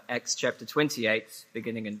Acts chapter 28,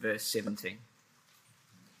 beginning in verse 17.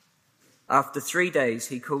 After 3 days,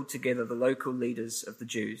 he called together the local leaders of the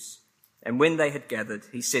Jews, and when they had gathered,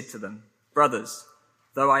 he said to them, "Brothers,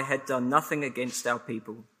 though I had done nothing against our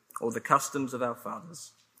people or the customs of our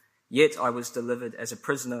fathers, yet I was delivered as a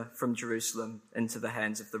prisoner from Jerusalem into the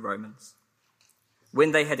hands of the Romans.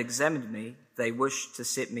 When they had examined me, they wished to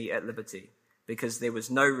set me at liberty, because there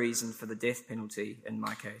was no reason for the death penalty in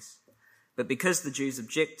my case. But because the Jews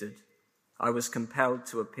objected, I was compelled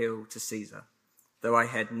to appeal to Caesar, though I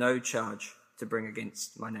had no charge to bring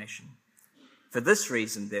against my nation. For this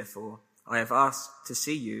reason, therefore, I have asked to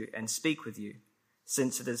see you and speak with you,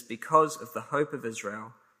 since it is because of the hope of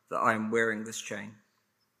Israel that I am wearing this chain."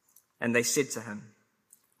 And they said to him,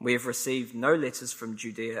 "We have received no letters from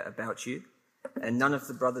Judea about you, and none of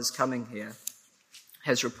the brothers coming here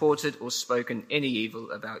has reported or spoken any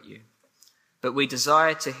evil about you. But we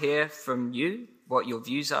desire to hear from you what your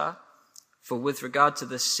views are, for with regard to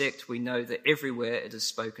this sect, we know that everywhere it is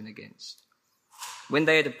spoken against." When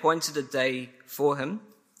they had appointed a day for him,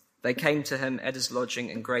 they came to him at his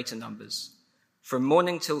lodging in greater numbers. From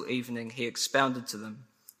morning till evening, he expounded to them,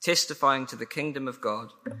 testifying to the kingdom of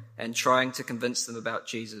God and trying to convince them about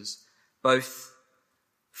Jesus, both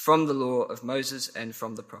from the law of Moses and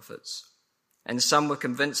from the prophets. And some were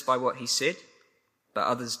convinced by what he said, but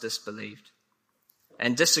others disbelieved.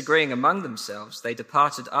 And disagreeing among themselves, they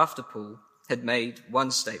departed after Paul had made one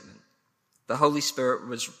statement. "The Holy Spirit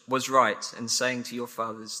was right in saying to your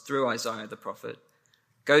fathers through Isaiah the prophet,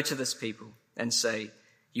 'Go to this people and say,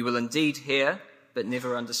 you will indeed hear, but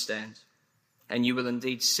never understand, and you will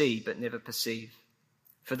indeed see, but never perceive.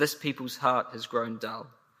 For this people's heart has grown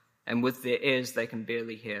dull, and with their ears they can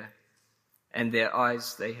barely hear, and their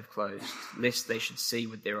eyes they have closed, lest they should see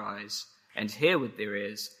with their eyes, and hear with their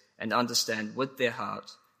ears, and understand with their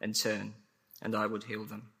heart, and turn, and I would heal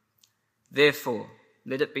them. Therefore,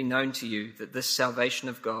 let it be known to you that this salvation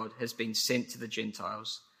of God has been sent to the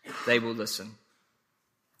Gentiles. They will listen.'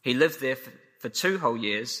 He lived there for 2 whole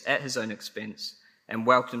years at his own expense and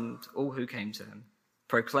welcomed all who came to him,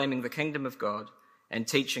 proclaiming the kingdom of God and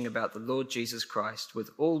teaching about the Lord Jesus Christ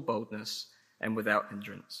with all boldness and without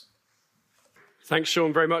hindrance." Thanks,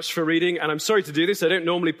 Sean, very much for reading. And I'm sorry to do this. I don't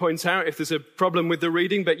normally point out if there's a problem with the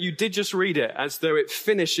reading, but you did just read it as though it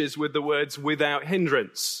finishes with the words "without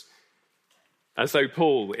hindrance," as though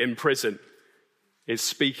Paul in prison is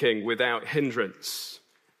speaking without hindrance.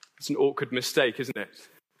 It's an awkward mistake, isn't it?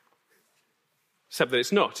 Except that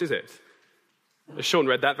it's not, is it? As Sean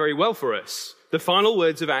read that very well for us. The final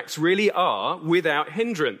words of Acts really are without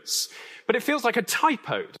hindrance. But it feels like a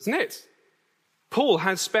typo, doesn't it? Paul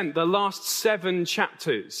has spent the last 7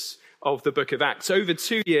 chapters of the book of Acts, over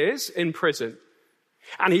 2 years in prison.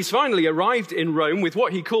 And he's finally arrived in Rome with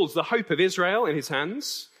what he calls the hope of Israel in his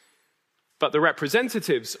hands. But the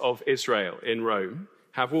representatives of Israel in Rome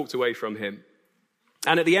have walked away from him.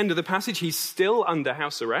 And at the end of the passage, he's still under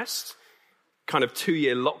house arrest, kind of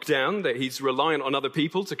 2-year lockdown that he's reliant on other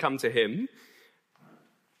people to come to him.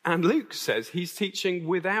 And Luke says he's teaching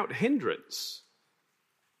without hindrance.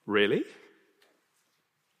 Really?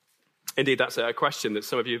 Indeed, that's a question that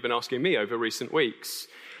some of you have been asking me over recent weeks.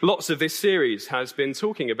 Lots of this series has been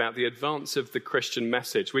talking about the advance of the Christian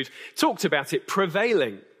message. We've talked about it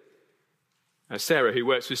prevailing. Sarah, who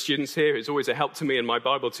works with students here, who's always a help to me in my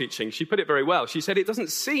Bible teaching, she put it very well. She said it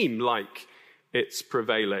doesn't seem like it's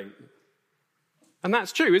prevailing. And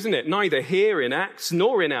that's true, isn't it? Neither here in Acts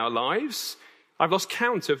nor in our lives. I've lost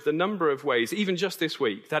count of the number of ways, even just this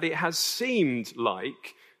week, that it has seemed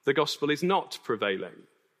like the gospel is not prevailing.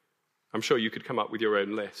 I'm sure you could come up with your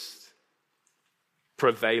own list.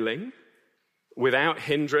 Prevailing, without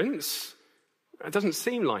hindrance, it doesn't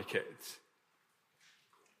seem like it.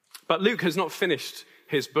 But Luke has not finished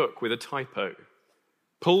his book with a typo.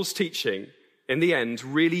 Paul's teaching, in the end,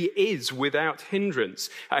 really is without hindrance.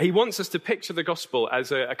 He wants us to picture the gospel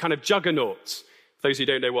as a kind of juggernaut. For those who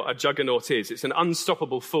don't know what a juggernaut is, it's an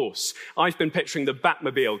unstoppable force. I've been picturing the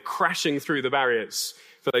Batmobile crashing through the barriers,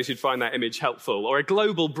 for those who'd find that image helpful, or a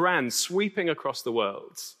global brand sweeping across the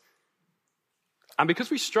world. And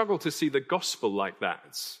because we struggle to see the gospel like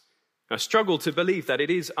that, I struggle to believe that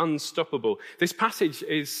it is unstoppable, this passage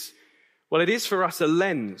is, well, it is for us a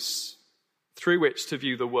lens through which to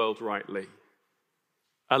view the world rightly.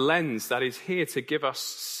 A lens that is here to give us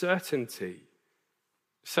certainty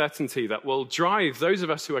that will drive those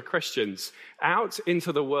of us who are Christians out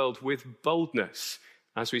into the world with boldness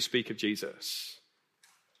as we speak of Jesus.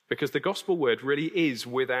 Because the gospel word really is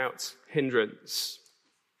without hindrance.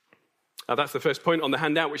 That's the first point on the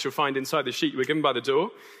handout, which you'll find inside the sheet you were given by the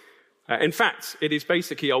door. In fact, it is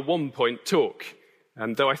basically a 1-point talk.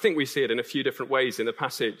 though I think we see it in a few different ways in the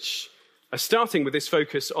passage, starting with this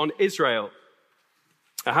focus on Israel.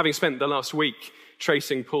 Having spent the last week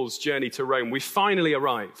tracing Paul's journey to Rome, we finally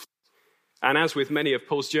arrived. And as with many of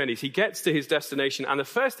Paul's journeys, he gets to his destination, and the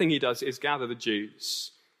first thing he does is gather the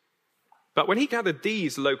Jews. But when he gathered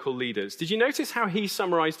these local leaders, did you notice how he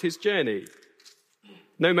summarized his journey?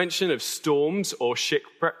 No mention of storms or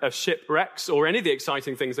shipwrecks or any of the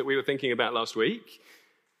exciting things that we were thinking about last week.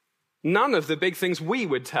 None of the big things we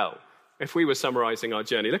would tell if we were summarizing our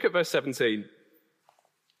journey. Look at verse 17.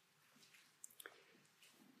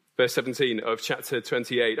 Verse 17 of chapter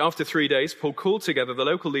 28. After 3 days, Paul called together the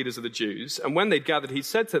local leaders of the Jews, and when they'd gathered, he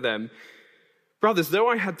said to them, "Brothers, though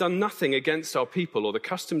I had done nothing against our people or the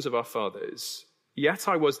customs of our fathers, yet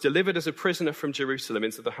I was delivered as a prisoner from Jerusalem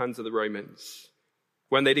into the hands of the Romans.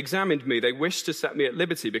 When they'd examined me, they wished to set me at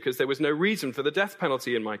liberty because there was no reason for the death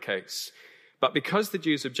penalty in my case. But because the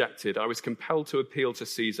Jews objected, I was compelled to appeal to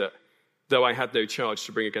Caesar, though I had no charge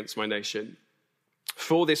to bring against my nation.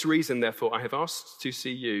 For this reason, therefore, I have asked to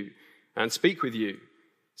see you and speak with you,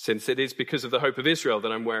 since it is because of the hope of Israel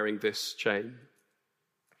that I'm wearing this chain."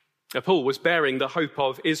 Paul was bearing the hope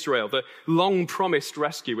of Israel, the long-promised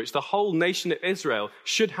rescue, which the whole nation of Israel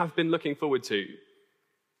should have been looking forward to.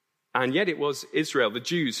 And yet it was Israel, the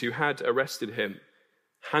Jews, who had arrested him,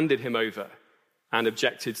 handed him over, and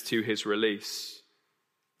objected to his release.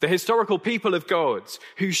 The historical people of God,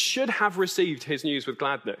 who should have received his news with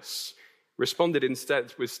gladness, responded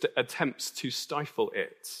instead with attempts to stifle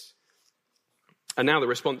it. And now the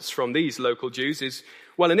response from these local Jews is,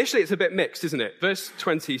 well, initially it's a bit mixed, isn't it? Verse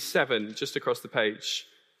 27, just across the page.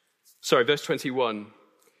 Sorry, verse 21,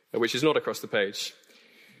 which is not across the page.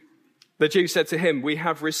 The Jews said to him, "We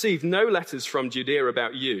have received no letters from Judea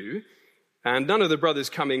about you, and none of the brothers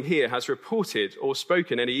coming here has reported or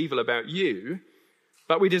spoken any evil about you.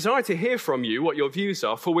 But we desire to hear from you what your views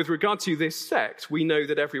are, for with regard to this sect, we know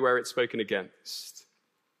that everywhere it's spoken against."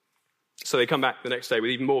 So they come back the next day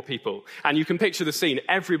with even more people. And you can picture the scene,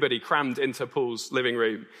 everybody crammed into Paul's living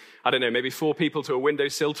room. I don't know, maybe 4 people to a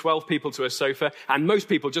windowsill, 12 people to a sofa, and most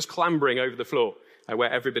people just clambering over the floor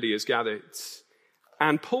where everybody is gathered.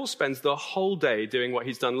 And Paul spends the whole day doing what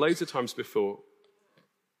he's done loads of times before.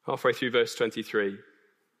 Halfway through verse 23,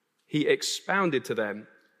 he expounded to them,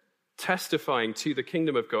 testifying to the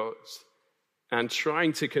kingdom of God and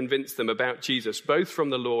trying to convince them about Jesus, both from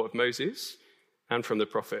the law of Moses and from the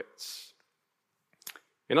prophets.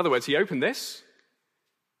 In other words, he opened this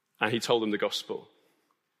and he told them the gospel.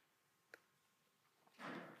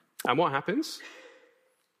 And what happens?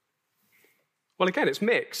 Well, again, it's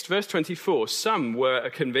mixed. Verse 24, some were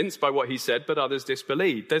convinced by what he said, but others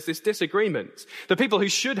disbelieved. There's this disagreement. The people who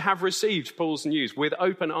should have received Paul's news with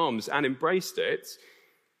open arms and embraced it,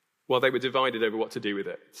 well, they were divided over what to do with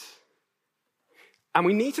it. And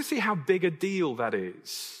we need to see how big a deal that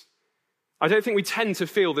is. I don't think we tend to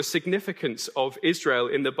feel the significance of Israel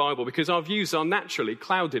in the Bible because our views are naturally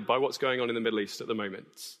clouded by what's going on in the Middle East at the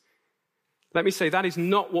moment. Let me say that is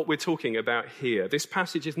not what we're talking about here. This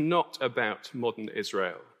passage is not about modern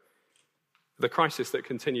Israel. The crisis that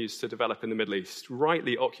continues to develop in the Middle East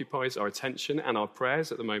rightly occupies our attention and our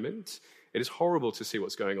prayers at the moment. It is horrible to see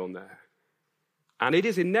what's going on there. And it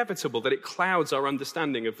is inevitable that it clouds our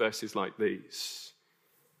understanding of verses like these.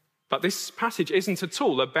 But this passage isn't at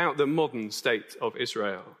all about the modern state of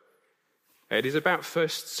Israel. It is about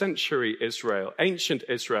first century Israel, ancient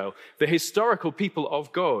Israel, the historical people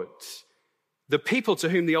of God, the people to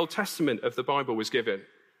whom the Old Testament of the Bible was given,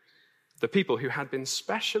 the people who had been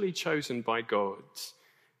specially chosen by God.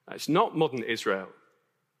 It's not modern Israel.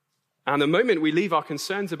 And the moment we leave our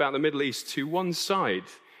concerns about the Middle East to one side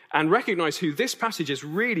and recognize who this passage is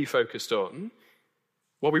really focused on,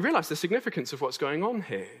 well, we realize the significance of what's going on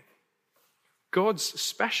here. God's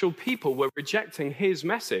special people were rejecting his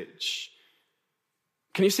message.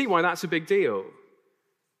 Can you see why that's a big deal?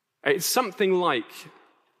 It's something like,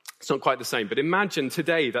 it's not quite the same, but imagine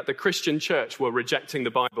today that the Christian church were rejecting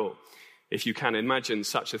the Bible, if you can imagine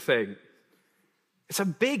such a thing. It's a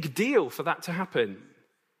big deal for that to happen.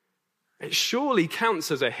 It surely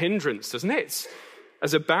counts as a hindrance, doesn't it?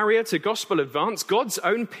 As a barrier to gospel advance, God's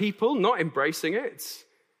own people not embracing it.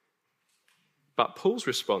 But Paul's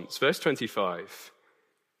response, verse 25,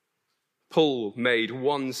 Paul made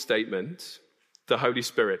one statement: the Holy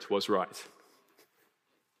Spirit was right.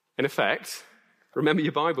 In effect, remember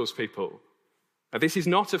your Bibles, people. This is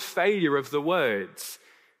not a failure of the words.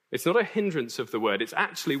 It's not a hindrance of the word. It's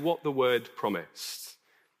actually what the word promised.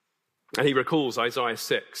 And he recalls Isaiah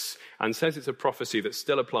 6 and says it's a prophecy that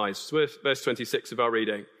still applies. Verse 26 of our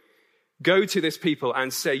reading. "Go to this people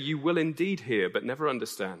and say, you will indeed hear, but never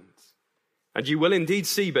understand. And you will indeed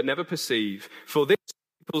see but never perceive, for this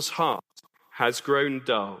people's heart has grown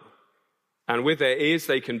dull. And with their ears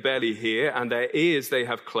they can barely hear, and their ears they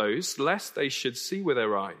have closed, lest they should see with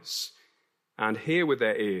their eyes, and hear with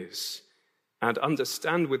their ears, and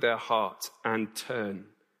understand with their heart, and turn,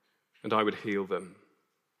 and I would heal them.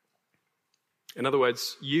 In other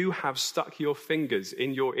words, you have stuck your fingers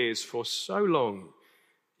in your ears for so long,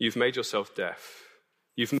 you've made yourself deaf.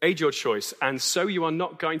 You've made your choice, and so you are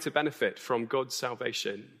not going to benefit from God's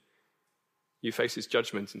salvation. You face his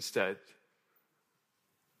judgment instead.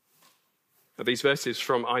 Now, these verses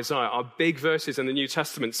from Isaiah are big verses in the New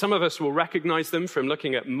Testament. Some of us will recognize them from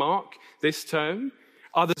looking at Mark this term.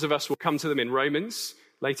 Others of us will come to them in Romans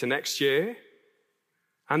later next year.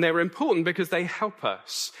 And they're important because they help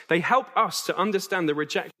us. They help us to understand the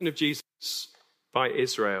rejection of Jesus by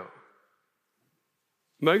Israel.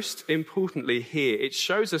 Most importantly here, it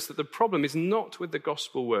shows us that the problem is not with the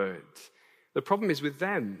gospel word. The problem is with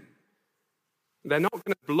them. They're not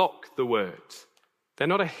going to block the word. They're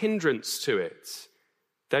not a hindrance to it.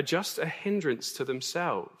 They're just a hindrance to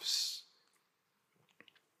themselves.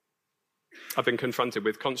 I've been confronted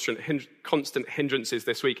with constant hindrances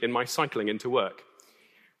this week in my cycling into work.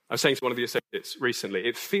 I was saying to one of the associates recently,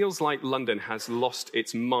 it feels like London has lost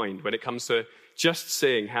its mind when it comes to just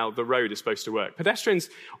seeing how the road is supposed to work. Pedestrians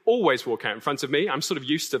always walk out in front of me. I'm sort of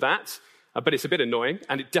used to that, but it's a bit annoying,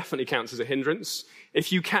 and it definitely counts as a hindrance.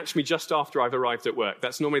 If you catch me just after I've arrived at work,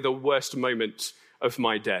 that's normally the worst moment of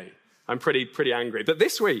my day. I'm pretty angry. But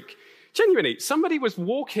this week, genuinely, somebody was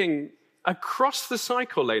walking across the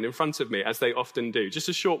cycle lane in front of me, as they often do, just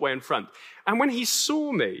a short way in front. And when he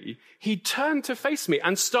saw me, he turned to face me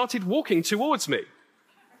and started walking towards me.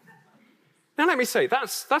 Now, let me say,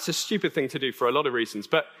 that's a stupid thing to do for a lot of reasons,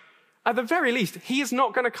 but at the very least, he is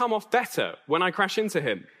not going to come off better when I crash into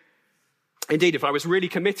him. Indeed, if I was really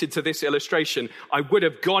committed to this illustration, I would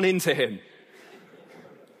have gone into him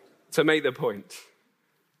to make the point.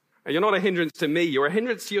 And you're not a hindrance to me, you're a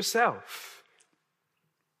hindrance to yourself.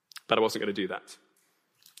 But I wasn't going to do that.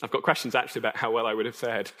 I've got questions actually about how well I would have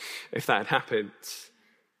fared if that had happened.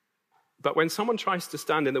 But when someone tries to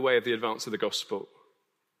stand in the way of the advance of the gospel,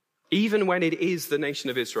 even when it is the nation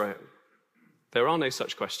of Israel, there are no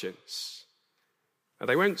such questions. And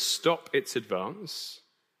they won't stop its advance.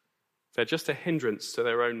 They're just a hindrance to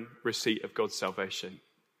their own receipt of God's salvation.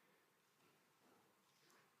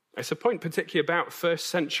 It's a point particularly about first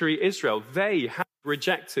century Israel. They have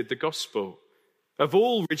rejected the gospel. Of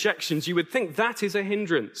all rejections, you would think that is a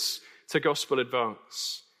hindrance to gospel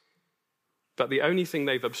advance. But the only thing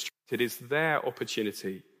they've obstructed is their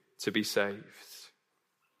opportunity to be saved.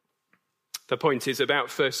 The point is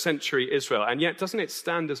about first century Israel, and yet doesn't it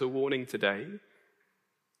stand as a warning today?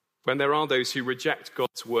 When there are those who reject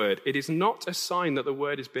God's word, it is not a sign that the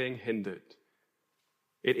word is being hindered.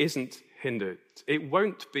 It isn't hindered. It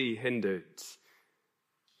won't be hindered.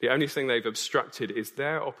 The only thing they've obstructed is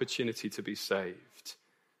their opportunity to be saved.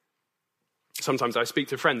 Sometimes I speak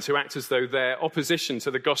to friends who act as though their opposition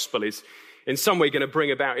to the gospel is in some way going to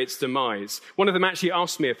bring about its demise. One of them actually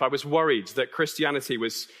asked me if I was worried that Christianity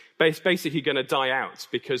was basically going to die out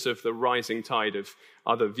because of the rising tide of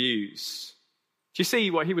other views. Do you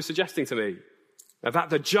see what he was suggesting to me? That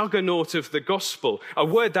the juggernaut of the gospel, a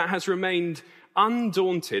word that has remained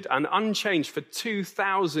undaunted and unchanged for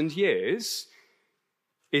 2,000 years,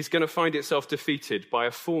 is going to find itself defeated by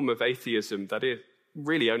a form of atheism that it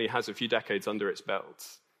really only has a few decades under its belt.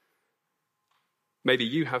 Maybe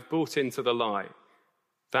you have bought into the lie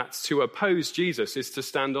that to oppose Jesus is to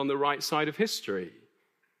stand on the right side of history.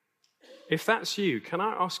 If that's you, can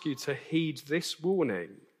I ask you to heed this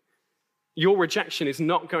warning? Your rejection is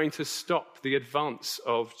not going to stop the advance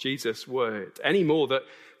of Jesus' word any more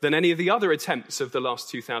than any of the other attempts of the last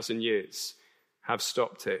 2,000 years have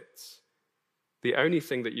stopped it. The only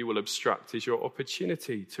thing that you will obstruct is your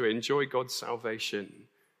opportunity to enjoy God's salvation.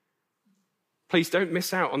 Please don't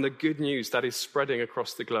miss out on the good news that is spreading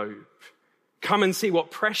across the globe. Come and see what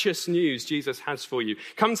precious news Jesus has for you.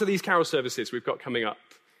 Come to these carol services we've got coming up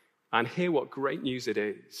and hear what great news it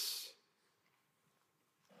is.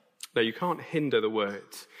 No, you can't hinder the word.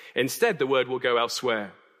 Instead, the word will go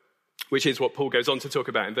elsewhere, which is what Paul goes on to talk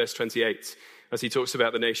about in verse 28 as he talks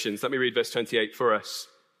about the nations. Let me read verse 28 for us.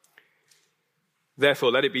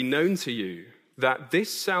 Therefore, let it be known to you that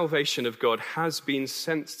this salvation of God has been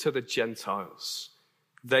sent to the Gentiles.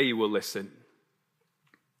 They will listen.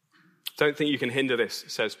 Don't think you can hinder this,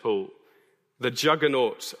 says Paul. The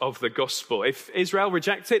juggernaut of the gospel. If Israel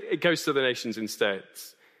rejects it, it goes to the nations instead.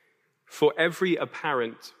 For every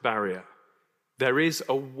apparent barrier, there is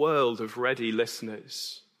a world of ready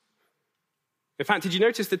listeners. In fact, did you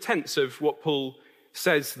notice the tense of what Paul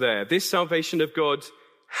says there? This salvation of God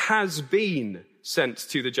has been sent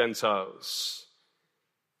to the Gentiles.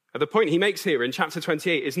 The point he makes here in chapter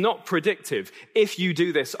 28 is not predictive. If you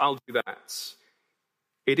do this, I'll do that.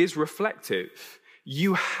 It is reflective.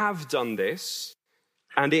 You have done this,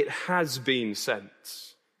 and it has been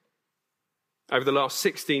sent. Over the last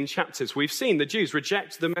 16 chapters, we've seen the Jews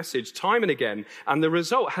reject the message time and again, and the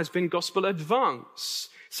result has been gospel advance,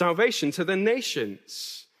 salvation to the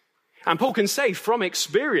nations. And Paul can say from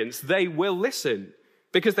experience, they will listen,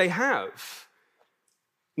 because they have.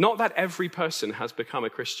 Not that every person has become a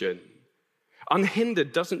Christian.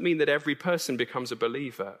 Unhindered doesn't mean that every person becomes a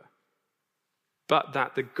believer, but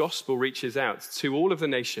that the gospel reaches out to all of the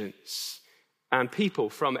nations and people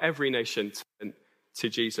from every nation turn to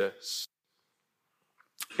Jesus.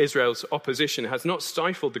 Israel's opposition has not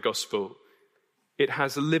stifled the gospel. It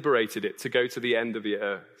has liberated it to go to the end of the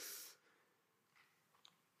earth.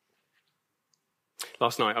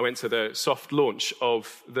 Last night, I went to the soft launch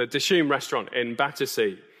of the Dishoom restaurant in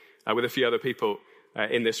Battersea with a few other people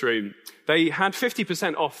in this room. They had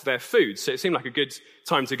 50% off their food, so it seemed like a good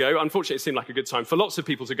time to go. Unfortunately, it seemed like a good time for lots of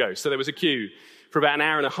people to go. So there was a queue for about an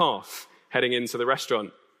hour and a half heading into the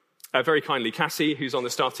restaurant. Very kindly, Cassie, who's on the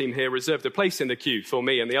staff team here, reserved a place in the queue for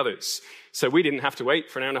me and the others. So we didn't have to wait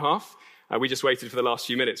for an hour and a half. We just waited for the last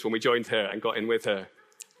few minutes when we joined her and got in with her.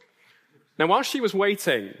 Now, while she was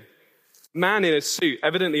waiting, a man in a suit,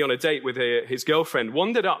 evidently on a date with his girlfriend,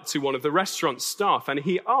 wandered up to one of the restaurant staff and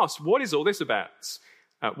he asked, "What is all this about?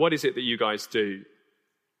 What is it that you guys do?"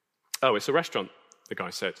 "Oh, it's a restaurant," the guy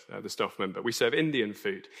said, the staff member. "We serve Indian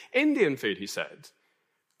food." "Indian food," he said.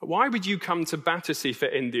 "Why would you come to Battersea for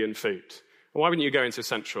Indian food? Why wouldn't you go into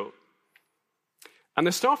Central?" And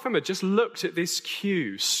the staff member just looked at this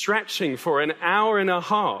queue, stretching for an hour and a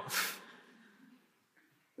half.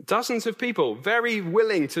 Dozens of people very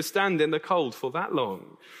willing to stand in the cold for that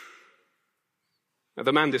long.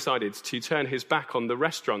 The man decided to turn his back on the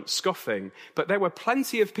restaurant, scoffing, but there were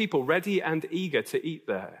plenty of people ready and eager to eat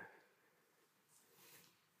there.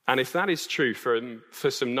 And if that is true for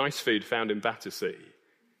some nice food found in Battersea,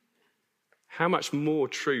 how much more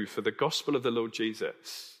true for the gospel of the Lord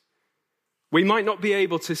Jesus? We might not be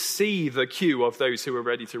able to see the queue of those who are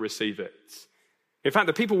ready to receive it. In fact,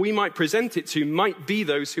 the people we might present it to might be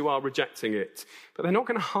those who are rejecting it, but they're not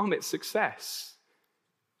going to harm its success.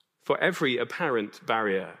 For every apparent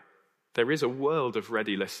barrier, there is a world of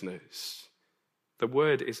ready listeners. The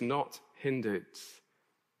word is not hindered.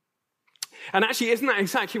 And actually, isn't that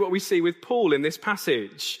exactly what we see with Paul in this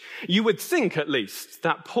passage? You would think, at least,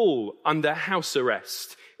 that Paul, under house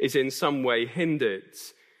arrest, is in some way hindered.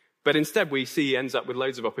 But instead, we see he ends up with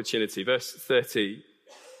loads of opportunity. Verse 30,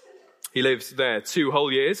 he lived there 2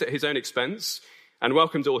 whole years at his own expense and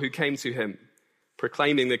welcomed all who came to him,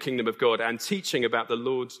 proclaiming the kingdom of God and teaching about the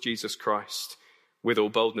Lord Jesus Christ with all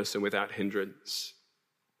boldness and without hindrance.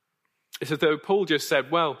 It's as though Paul just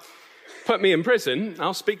said, well, put me in prison,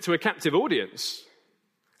 I'll speak to a captive audience.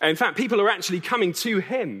 In fact, people are actually coming to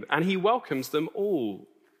him and he welcomes them all.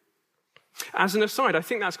 As an aside, I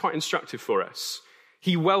think that's quite instructive for us.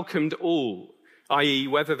 He welcomed all, i.e.,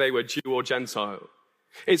 whether they were Jew or Gentile.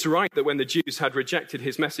 It's right that when the Jews had rejected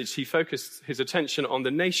his message, he focused his attention on the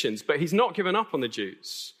nations, but he's not given up on the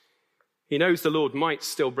Jews. He knows the Lord might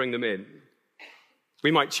still bring them in. We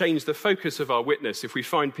might change the focus of our witness if we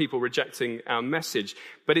find people rejecting our message,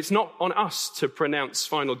 but it's not on us to pronounce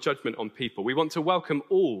final judgment on people. We want to welcome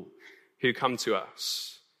all who come to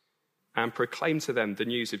us and proclaim to them the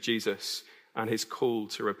news of Jesus and his call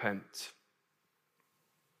to repent.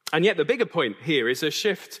 And yet the bigger point here is a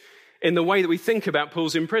shift in the way that we think about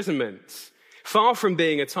Paul's imprisonment. Far from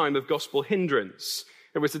being a time of gospel hindrance,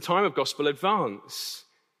 it was a time of gospel advance.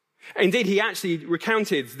 Indeed, he actually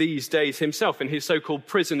recounted these days himself in his so-called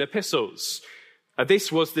prison epistles.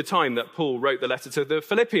 This was the time that Paul wrote the letter to the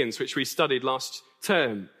Philippians, which we studied last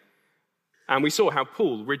term. And we saw how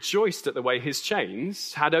Paul rejoiced at the way his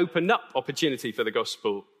chains had opened up opportunity for the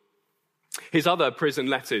gospel. His other prison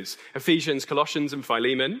letters, Ephesians, Colossians, and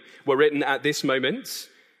Philemon, were written at this moment,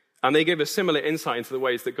 and they give a similar insight into the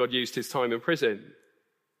ways that God used his time in prison.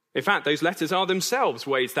 In fact, those letters are themselves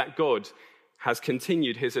ways that God has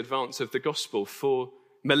continued his advance of the gospel for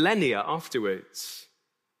millennia afterwards.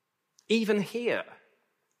 Even here,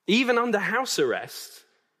 even under house arrest,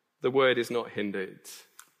 the word is not hindered.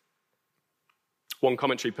 One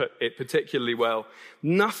commentary put it particularly well: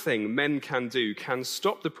 nothing men can do can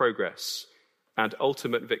stop the progress and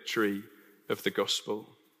ultimate victory of the gospel.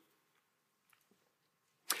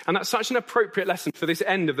 And that's such an appropriate lesson for this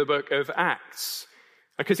end of the book of Acts,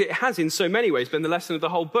 because it has in so many ways been the lesson of the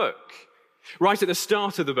whole book. Right at the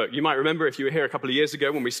start of the book, you might remember if you were here a couple of years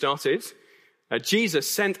ago when we started, Jesus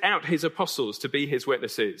sent out his apostles to be his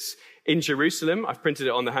witnesses in Jerusalem. I've printed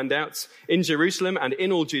it on the handouts. In Jerusalem and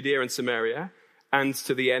in all Judea and Samaria and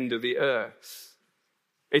to the end of the earth.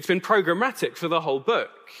 It's been programmatic for the whole book.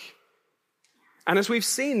 And as we've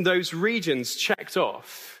seen those regions checked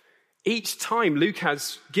off, each time Luke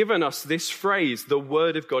has given us this phrase, the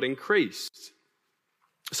word of God increased.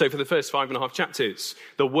 So for the first 5.5 chapters,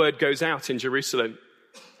 the word goes out in Jerusalem.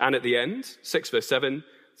 And at the end, 6 verse 7,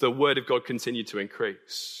 the word of God continued to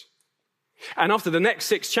increase. And after the next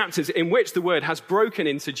 6 chapters in which the word has broken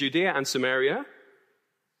into Judea and Samaria,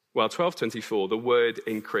 12:24, the word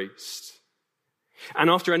increased. And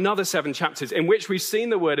after another 7 chapters in which we've seen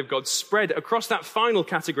the word of God spread across that final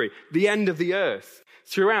category, the end of the earth,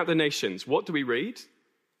 throughout the nations, what do we read?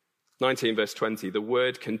 19 verse 20, the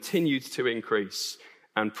word continued to increase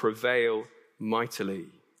and prevail mightily.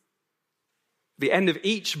 The end of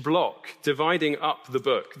each block dividing up the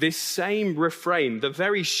book, this same refrain, the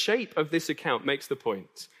very shape of this account makes the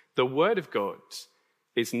point. The word of God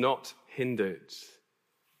is not hindered.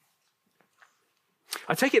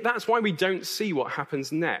 I take it that's why we don't see what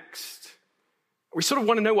happens next. We sort of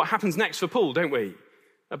want to know what happens next for Paul, don't we?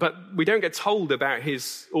 But we don't get told about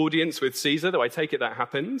his audience with Caesar, though I take it that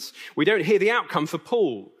happens. We don't hear the outcome for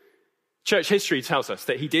Paul. Church history tells us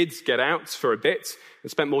that he did get out for a bit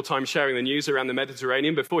and spent more time sharing the news around the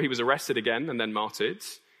Mediterranean before he was arrested again and then martyred.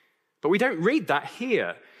 But we don't read that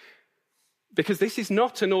here because this is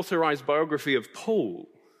not an authorized biography of Paul.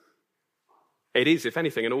 It is, if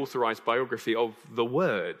anything, an authorized biography of the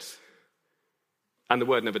Word. And the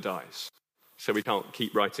Word never dies, so we can't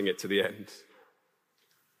keep writing it to the end.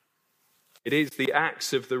 It is the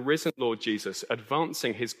acts of the risen Lord Jesus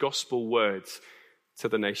advancing his gospel words to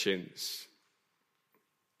the nations.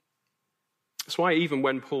 That's why even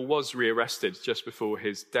when Paul was rearrested just before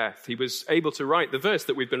his death, he was able to write the verse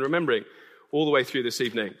that we've been remembering all the way through this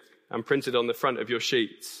evening and printed on the front of your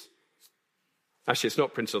sheets. Actually, it's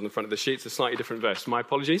not printed on the front of the sheet. It's a slightly different verse. My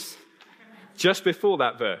apologies. Just before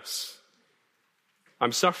that verse,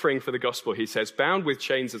 I'm suffering for the gospel, he says, bound with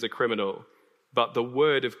chains as a criminal, but the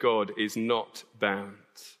word of God is not bound.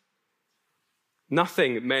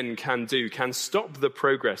 Nothing men can do can stop the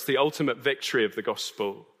progress, the ultimate victory of the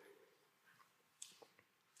gospel.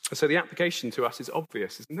 So the application to us is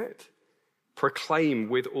obvious, isn't it? Proclaim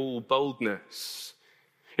with all boldness.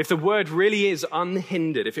 If the word really is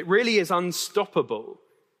unhindered, if it really is unstoppable,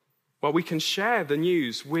 well, we can share the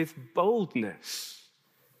news with boldness.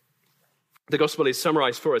 The gospel is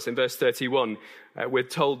summarized for us in verse 31. We're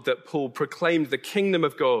told that Paul proclaimed the kingdom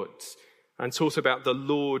of God and taught about the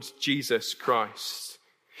Lord Jesus Christ.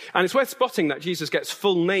 And it's worth spotting that Jesus gets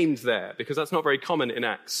full named there, because that's not very common in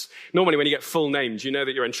Acts. Normally when you get full named, you know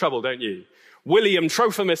that you're in trouble, don't you? William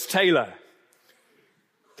Trophimus Taylor.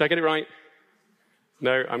 Did I get it right?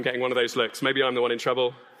 No, I'm getting one of those looks. Maybe I'm the one in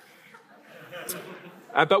trouble.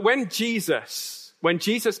 But when Jesus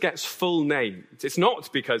gets full named, it's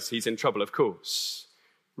not because he's in trouble, of course.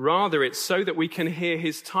 Rather, it's so that we can hear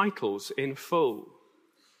his titles in full.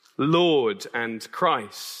 Lord and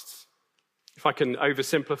Christ. If I can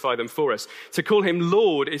oversimplify them for us. To call him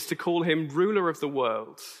Lord is to call him ruler of the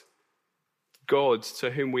world. God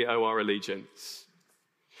to whom we owe our allegiance.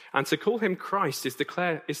 And to call him Christ is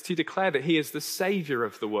to declare that he is the Savior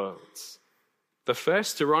of the world. The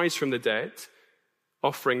first to rise from the dead,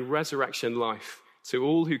 offering resurrection life to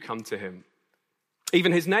all who come to him.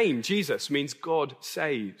 Even his name, Jesus, means God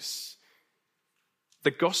saves.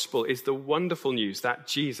 The gospel is the wonderful news that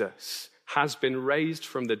Jesus has been raised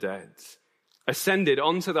from the dead, ascended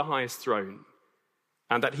onto the highest throne,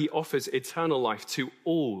 and that he offers eternal life to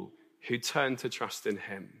all who turn to trust in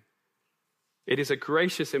him. It is a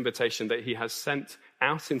gracious invitation that he has sent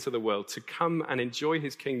out into the world to come and enjoy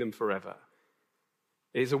his kingdom forever.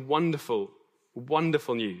 It is a wonderful,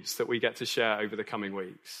 wonderful news that we get to share over the coming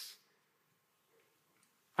weeks.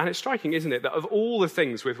 And it's striking, isn't it, that of all the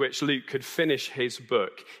things with which Luke could finish his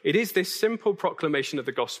book, it is this simple proclamation of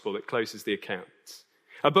the gospel that closes the account.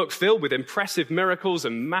 A book filled with impressive miracles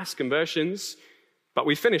and mass conversions, but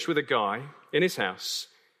we finish with a guy in his house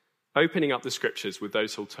opening up the scriptures with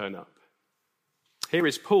those who'll turn up. Here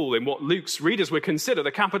is Paul in what Luke's readers would consider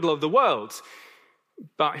the capital of the world,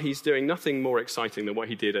 but he's doing nothing more exciting than what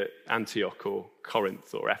he did at Antioch or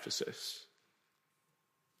Corinth or Ephesus.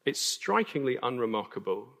 It's strikingly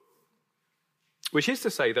unremarkable, which is to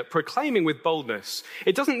say that proclaiming with boldness,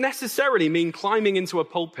 it doesn't necessarily mean climbing into a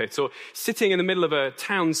pulpit or sitting in the middle of a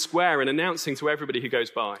town square and announcing to everybody who goes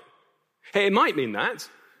by. It might mean that,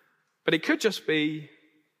 but it could just be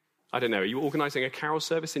I don't know, are you organizing a carol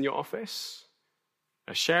service in your office?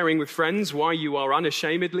 Sharing with friends why you are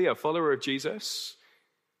unashamedly a follower of Jesus?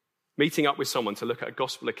 Meeting up with someone to look at a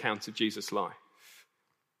gospel account of Jesus' life?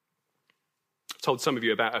 I've told some of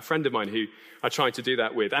you about a friend of mine who I tried to do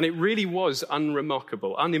that with, and it really was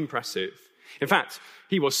unremarkable, unimpressive. In fact,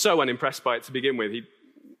 he was so unimpressed by it to begin with, he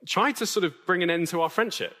tried to sort of bring an end to our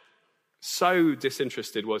friendship. So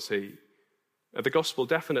disinterested was he. The gospel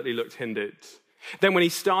definitely looked hindered. Then when he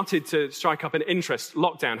started to strike up an interest,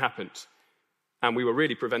 lockdown happened, and we were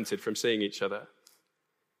really prevented from seeing each other.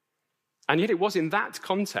 And yet it was in that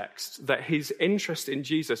context that his interest in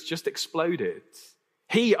Jesus just exploded.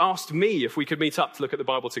 He asked me if we could meet up to look at the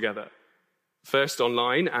Bible together, first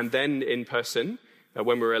online and then in person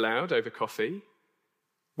when we were allowed over coffee.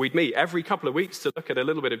 We'd meet every couple of weeks to look at a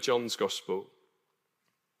little bit of John's gospel.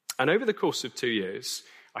 And over the course of 2 years,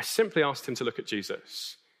 I simply asked him to look at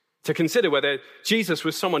Jesus, to consider whether Jesus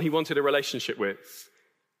was someone he wanted a relationship with,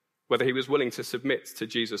 whether he was willing to submit to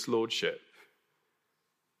Jesus' lordship.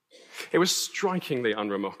 It was strikingly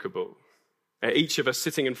unremarkable. Each of us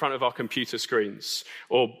sitting in front of our computer screens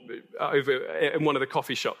or over in one of the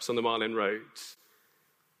coffee shops on the Mile End Road.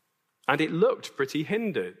 And it looked pretty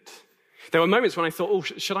hindered. There were moments when I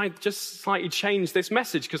thought, should I just slightly change this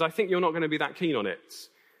message because I think you're not going to be that keen on it.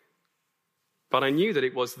 But I knew that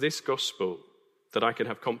it was this gospel that I could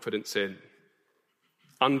have confidence in.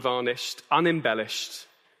 Unvarnished, unembellished,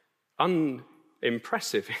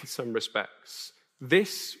 unimpressive in some respects.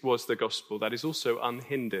 This was the gospel that is also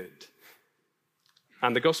unhindered.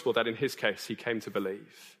 And the gospel that in his case he came to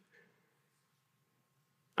believe.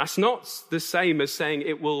 That's not the same as saying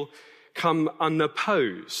it will come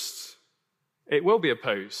unopposed. It will be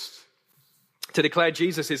opposed. To declare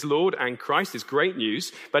Jesus is Lord and Christ is great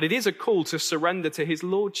news, but it is a call to surrender to his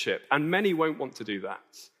lordship, and many won't want to do that.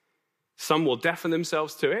 Some will deafen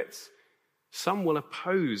themselves to it. Some will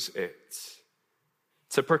oppose it.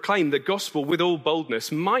 To proclaim the gospel with all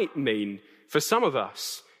boldness might mean, for some of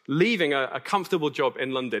us, leaving a comfortable job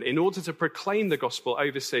in London in order to proclaim the gospel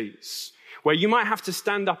overseas, where you might have to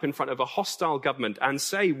stand up in front of a hostile government and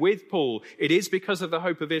say with Paul, it is because of the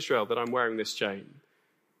hope of Israel that I'm wearing this chain.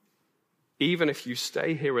 Even if you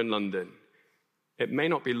stay here in London, it may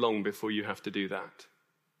not be long before you have to do that.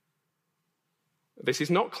 This is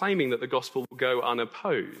not claiming that the gospel will go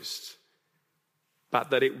unopposed, but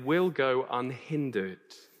that it will go unhindered.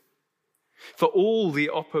 For all the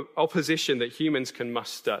opposition that humans can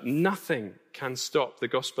muster, nothing can stop the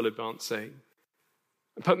gospel advancing.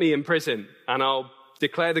 Put me in prison and I'll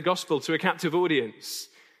declare the gospel to a captive audience.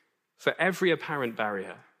 For every apparent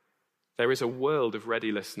barrier, there is a world of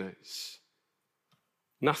ready listeners.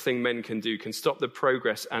 Nothing men can do can stop the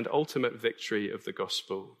progress and ultimate victory of the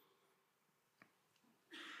gospel.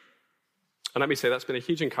 And let me say, that's been a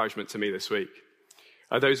huge encouragement to me this week.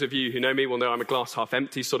 Those of you who know me will know I'm a glass half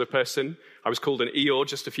empty sort of person. I was called an Eeyore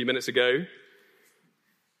just a few minutes ago.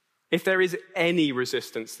 If there is any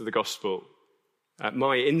resistance to the gospel,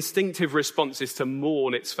 my instinctive response is to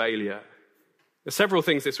mourn its failure. Several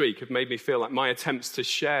things this week have made me feel like my attempts to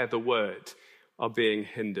share the word are being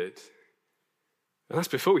hindered. And that's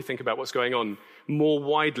before we think about what's going on more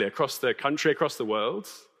widely across the country, across the world.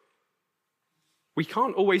 We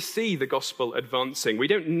can't always see the gospel advancing. We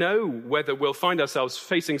don't know whether we'll find ourselves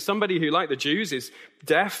facing somebody who, like the Jews, is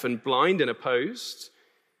deaf and blind and opposed,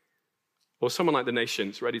 or someone like the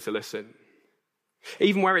nations ready to listen.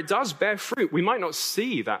 Even where it does bear fruit, we might not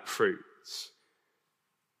see that fruit.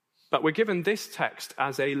 But we're given this text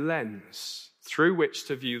as a lens through which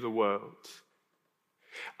to view the world.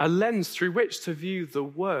 A lens through which to view the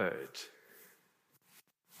word.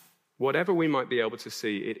 Whatever we might be able to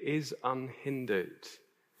see, it is unhindered.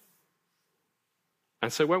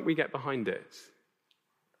 And so won't we get behind it?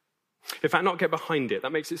 In fact, not get behind it.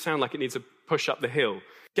 That makes it sound like it needs a push up the hill.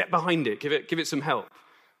 Get behind it. Give it some help.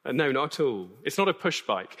 No, not at all. It's not a push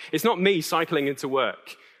bike. It's not me cycling into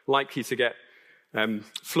work, likely to get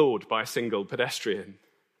floored by a single pedestrian.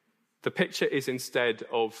 The picture is instead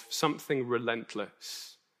of something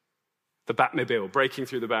relentless. The Batmobile breaking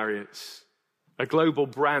through the barriers. A global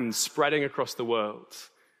brand spreading across the world.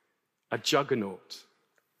 A juggernaut.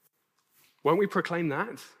 Won't we proclaim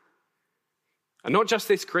that? And not just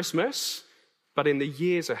this Christmas, but in the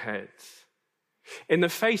years ahead. In the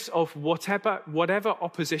face of whatever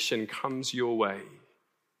opposition comes your way.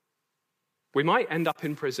 We might end up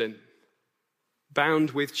in prison,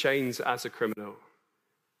 bound with chains as a criminal.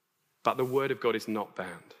 But the word of God is not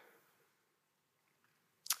bound.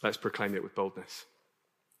 Let's proclaim it with boldness.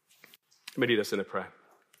 Let me lead us in a prayer.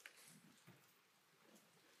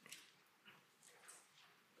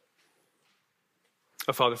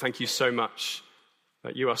 Oh, Father, thank you so much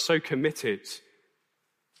that you are so committed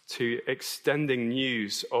to extending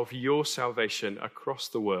news of your salvation across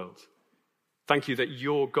the world. Thank you that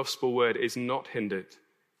your gospel word is not hindered.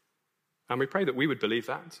 And we pray that we would believe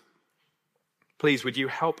that. Please, would you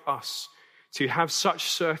help us to have such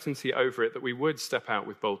certainty over it that we would step out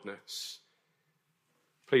with boldness.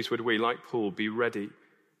 Please, would we, like Paul, be ready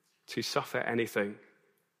to suffer anything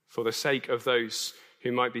for the sake of those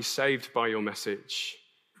who might be saved by your message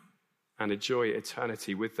and enjoy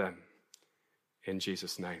eternity with them. In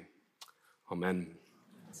Jesus' name, amen.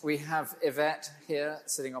 We have Yvette here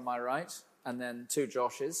sitting on my right, and then two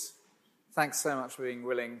Joshes. Thanks so much for being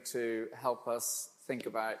willing to help us think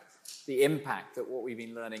about the impact that what we've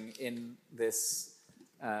been learning in this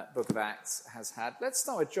book of Acts has had. Let's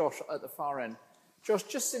start with Josh at the far end. Josh,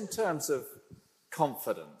 just in terms of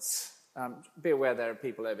confidence, be aware there are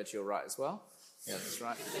people over to your right as well. Yeah, that's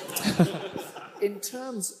right. In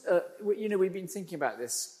terms, we've been thinking about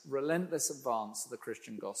this relentless advance of the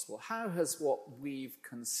Christian gospel. How has what we've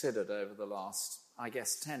considered over the last,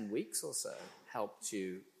 10 weeks or so helped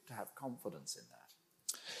you to have confidence in that?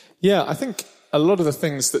 Yeah, I think a lot of the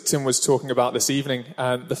things that Tim was talking about this evening,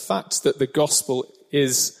 the fact that the gospel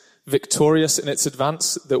is victorious in its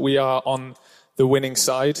advance, that we are on the winning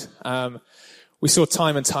side. We saw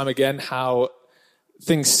time and time again how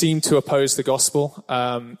things seemed to oppose the gospel,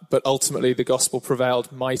 but ultimately the gospel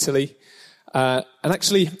prevailed mightily. And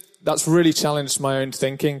actually, that's really challenged my own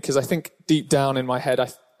thinking, because I think deep down in my head, I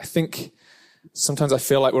think sometimes I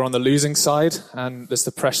feel like we're on the losing side, and there's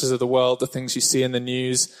the pressures of the world, the things you see in the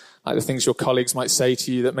news, like the things your colleagues might say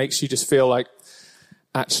to you that makes you just feel like,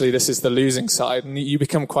 actually, this is the losing side. And you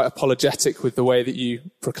become quite apologetic with the way that you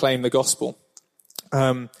proclaim the gospel.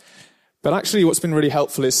 But actually, what's been really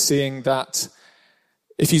helpful is seeing that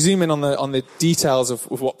if you zoom in on the details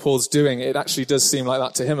of what Paul's doing, it actually does seem like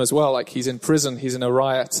that to him as well. Like he's in prison, he's in a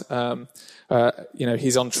riot,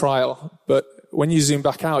 he's on trial. But when you zoom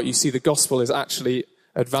back out, you see the gospel is actually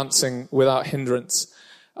advancing without hindrance.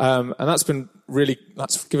 And that's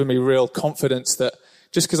given me real confidence that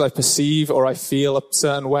just because I perceive or I feel a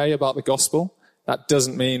certain way about the gospel, that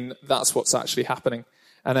doesn't mean that's what's actually happening.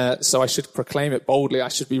 And so I should proclaim it boldly. I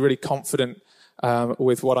should be really confident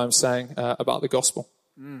with what I'm saying about the gospel.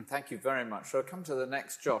 Thank you very much. So we'll come to the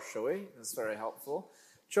next Josh, shall we? That's very helpful.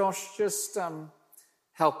 Josh, just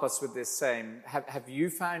help us with this same. Have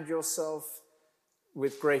you found yourself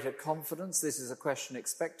with greater confidence? This is a question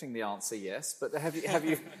expecting the answer yes, but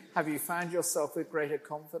have you found yourself with greater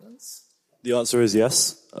confidence? The answer is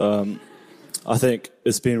yes. I think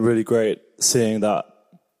it's been really great seeing that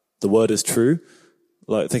the word is true.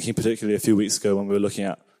 Like thinking particularly a few weeks ago when we were looking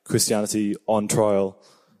at Christianity on trial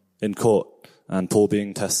in court and Paul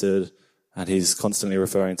being tested, and he's constantly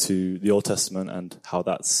referring to the Old Testament and how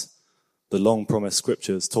that's the long promised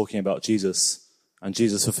scriptures talking about Jesus, and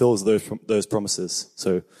Jesus fulfills those promises.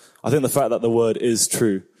 So I think the fact that the word is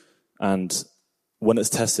true, and when it's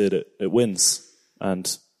tested, it wins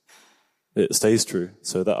and it stays true.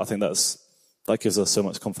 So that I think that gives us so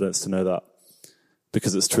much confidence to know that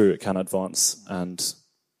because it's true, it can advance and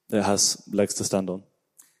it has legs to stand on.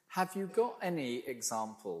 Have you got any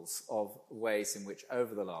examples of ways in which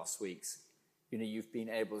over the last weeks, you've been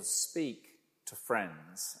able to speak to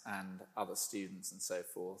friends and other students and so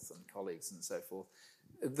forth and colleagues and so forth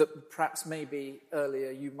that perhaps maybe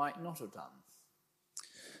earlier you might not have done?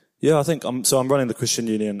 Yeah, I think I'm running the Christian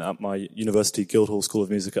Union at my university Guildhall School of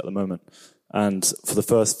Music at the moment. And for the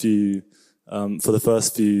first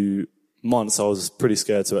few months, I was pretty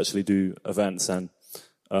scared to actually do events and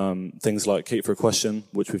things like Kate for a Question,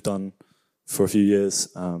 which we've done for a few years.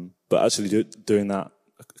 But actually doing that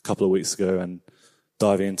a couple of weeks ago and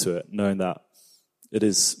diving into it, knowing that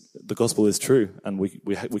the gospel is true, and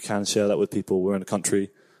we can share that with people. We're in a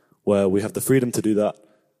country where we have the freedom to do that,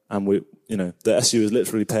 and the SU is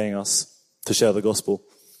literally paying us to share the gospel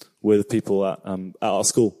with people at our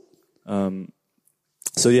school.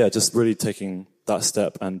 So yeah, just really taking that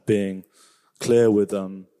step and being clear with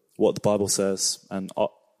what the Bible says and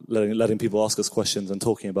letting people ask us questions and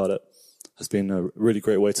talking about it has been a really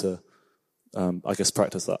great way to,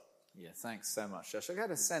 practice that. Yeah, thanks so much, Josh. I get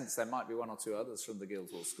a sense there might be one or two others from the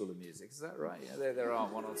Guildhall School of Music. Is that right? Yeah, there are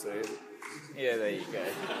one or two. Yeah, there you go.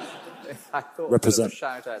 I thought a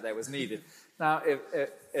shout out there was needed. Now,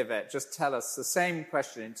 Yvette, just tell us the same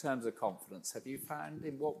question in terms of confidence.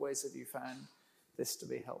 In what ways have you found this to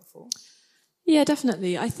be helpful? Yeah,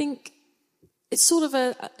 definitely. I think it's sort of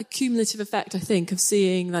a cumulative effect, I think, of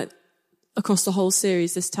seeing that across the whole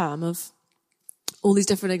series this term of all these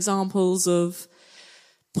different examples of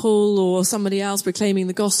Paul or somebody else proclaiming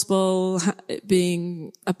the gospel, it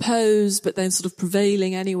being opposed, but then sort of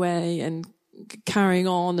prevailing anyway and carrying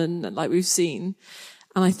on, and like we've seen.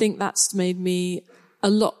 And I think that's made me a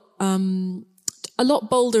lot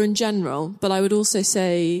bolder in general, but I would also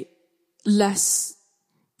say less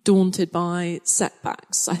daunted by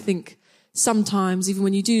setbacks. I think sometimes, even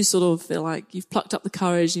when you do sort of feel like you've plucked up the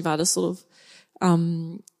courage, you've had a sort of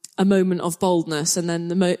a moment of boldness, and then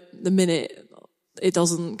the minute it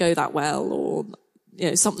doesn't go that well, or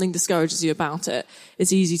something discourages you about it,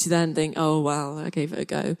 it's easy to then think, oh well, I gave it a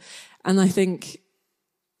go. And I think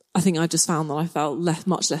I just found that I felt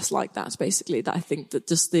much less like that, basically. That I think that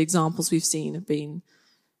just the examples we've seen have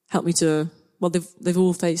helped me to, well, they've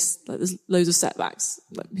all faced, like, there's loads of setbacks,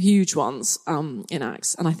 like huge ones, in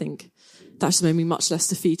Acts. And I think that just made me much less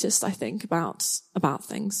defeatist, I think, about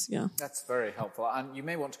things. Yeah. That's very helpful. And you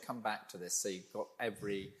may want to come back to this. So you've got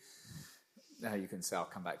now you can say, I'll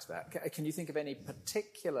come back to that. Can you think of any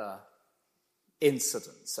particular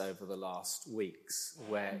incidents over the last weeks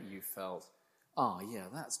where you felt,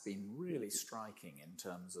 that's been really striking in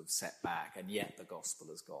terms of setback, and yet the gospel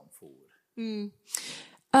has gone forward?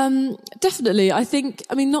 Definitely. I think,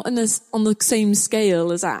 not on the same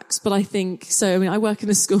scale as Acts, but I think so. I work in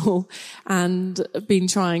a school and have been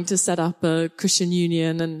trying to set up a Christian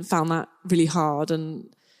union and found that really hard,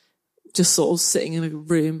 and just sort of sitting in a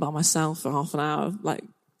room by myself for half an hour, like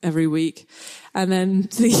every week, and then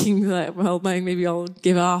thinking that, well, maybe I'll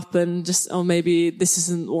give up and maybe this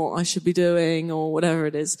isn't what I should be doing, or whatever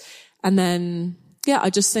it is. And then, I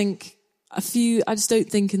just think I just don't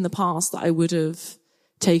think in the past that I would have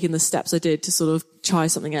taken the steps I did to sort of try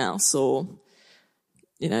something else, or,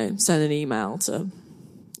 send an email to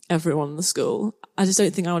everyone in the school. I just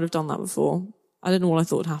don't think I would have done that before. I don't know what I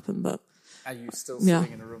thought would happen, but... Are you still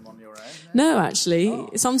sitting in a room on your own? No, actually.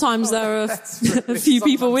 Sometimes there are a few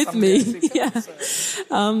people with me. Yeah.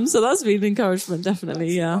 So that's been an encouragement,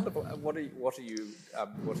 definitely. That's wonderful. What are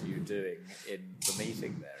you doing in the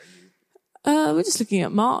meeting there? We're just looking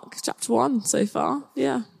at Mark chapter 1 so far.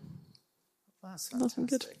 Yeah. That's fantastic.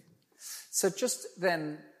 Good. So just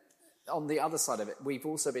then, on the other side of it, we've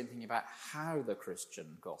also been thinking about how the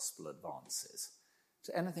Christian gospel advances.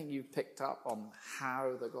 So anything you've picked up on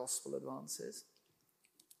how the gospel advances?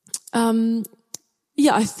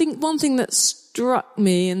 I think one thing that struck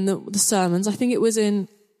me in the sermons, I think it was in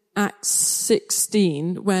Acts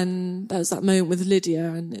 16, when there was that moment with Lydia,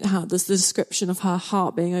 and how there's the description of her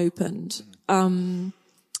heart being opened. I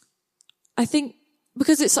think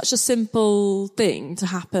because it's such a simple thing to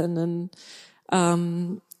happen, and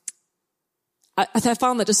I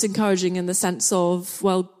found that just encouraging in the sense of,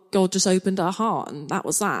 well, God just opened our heart, and that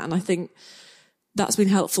was that. And I think that's been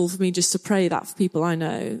helpful for me, just to pray that for people I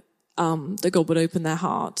know, that God would open their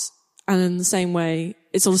heart. And in the same way,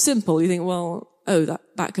 it's sort of simple. You think, well,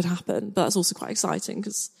 that could happen. But that's also quite exciting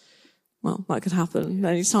because, well, that could happen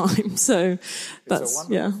any time. So that's, it's a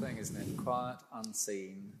wonderful thing, isn't it? Quiet,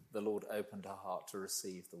 unseen, the Lord opened her heart to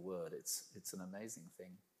receive the word. It's an amazing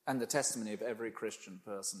thing. And the testimony of every Christian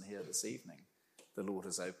person here this evening. The Lord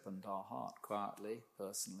has opened our heart quietly,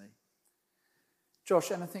 personally.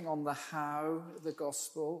 Josh, anything on the how the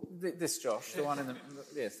gospel? This Josh, the one in the...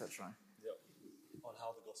 Yes, that's right. Yep. On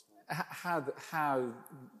how the gospel...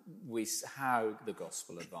 How the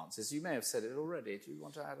gospel advances. You may have said it already. Do you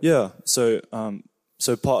want to add? Yeah. So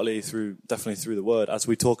partly definitely through the word. As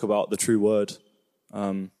we talk about the true word,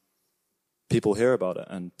 people hear about it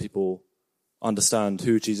and people understand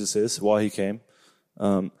who Jesus is, why he came.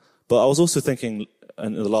 But I was also thinking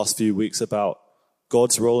in the last few weeks about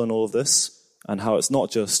God's role in all of this, and how it's not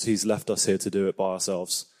just he's left us here to do it by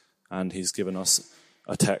ourselves, and he's given us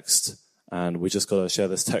a text, and we just got to share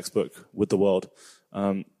this textbook with the world.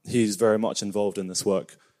 He's very much involved in this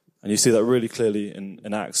work, and you see that really clearly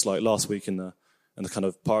in Acts, like last week in the kind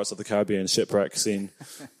of Pirates of the Caribbean shipwreck scene.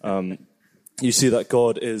 You see that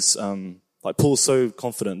God is like Paul's so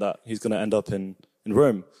confident that he's going to end up in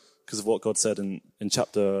Rome. Because of what God said in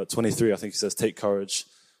chapter 23, I think he says, take courage,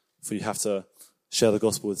 for you have to share the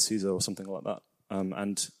gospel with Caesar or something like that.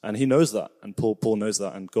 And he knows that, and Paul knows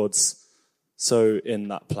that, and God's so in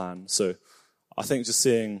that plan. So I think just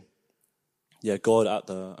seeing, God at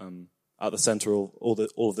the center of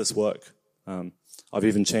all of this work. I've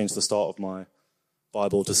even changed the start of my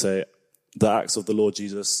Bible to say the acts of the Lord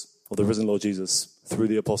Jesus, or the risen Lord Jesus, through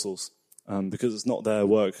the apostles, because it's not their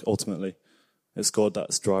work ultimately. It's God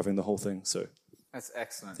that's driving the whole thing. So that's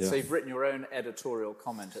excellent. Yeah. So you've written your own editorial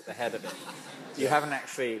comment at the head of it. You haven't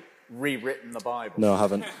actually rewritten the Bible. No, I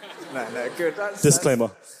haven't. No, good. Disclaimer.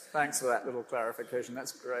 Thanks for that little clarification.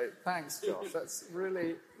 That's great. Thanks, Josh. That's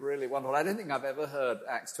really, really wonderful. I don't think I've ever heard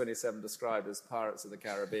Acts 27 described as Pirates of the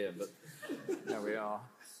Caribbean, but there we are.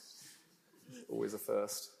 Always a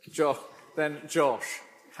first. Josh,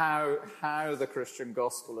 how the Christian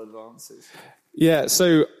gospel advances. Yeah,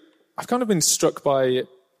 so I've kind of been struck by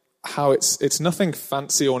how it's nothing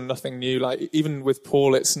fancy or nothing new. Like even with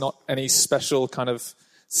Paul, it's not any special kind of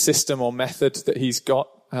system or method that he's got,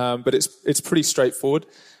 but it's pretty straightforward.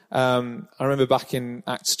 I remember back in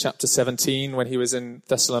Acts chapter 17 when he was in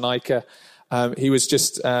Thessalonica, he was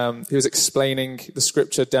explaining the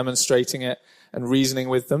scripture, demonstrating it, and reasoning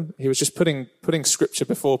with them. He was just putting scripture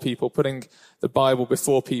before people, putting the Bible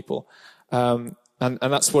before people, and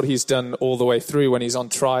that's what he's done all the way through when he's on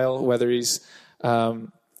trial, whether he's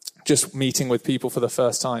just meeting with people for the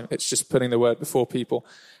first time. It's just putting the word before people,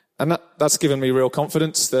 and that's given me real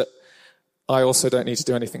confidence that I also don't need to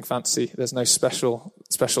do anything fancy. There's no special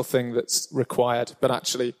thing that's required, but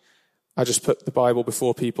actually I just put the Bible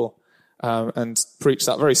before people and preach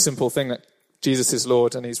that very simple thing that Jesus is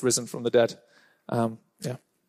Lord and he's risen from the dead.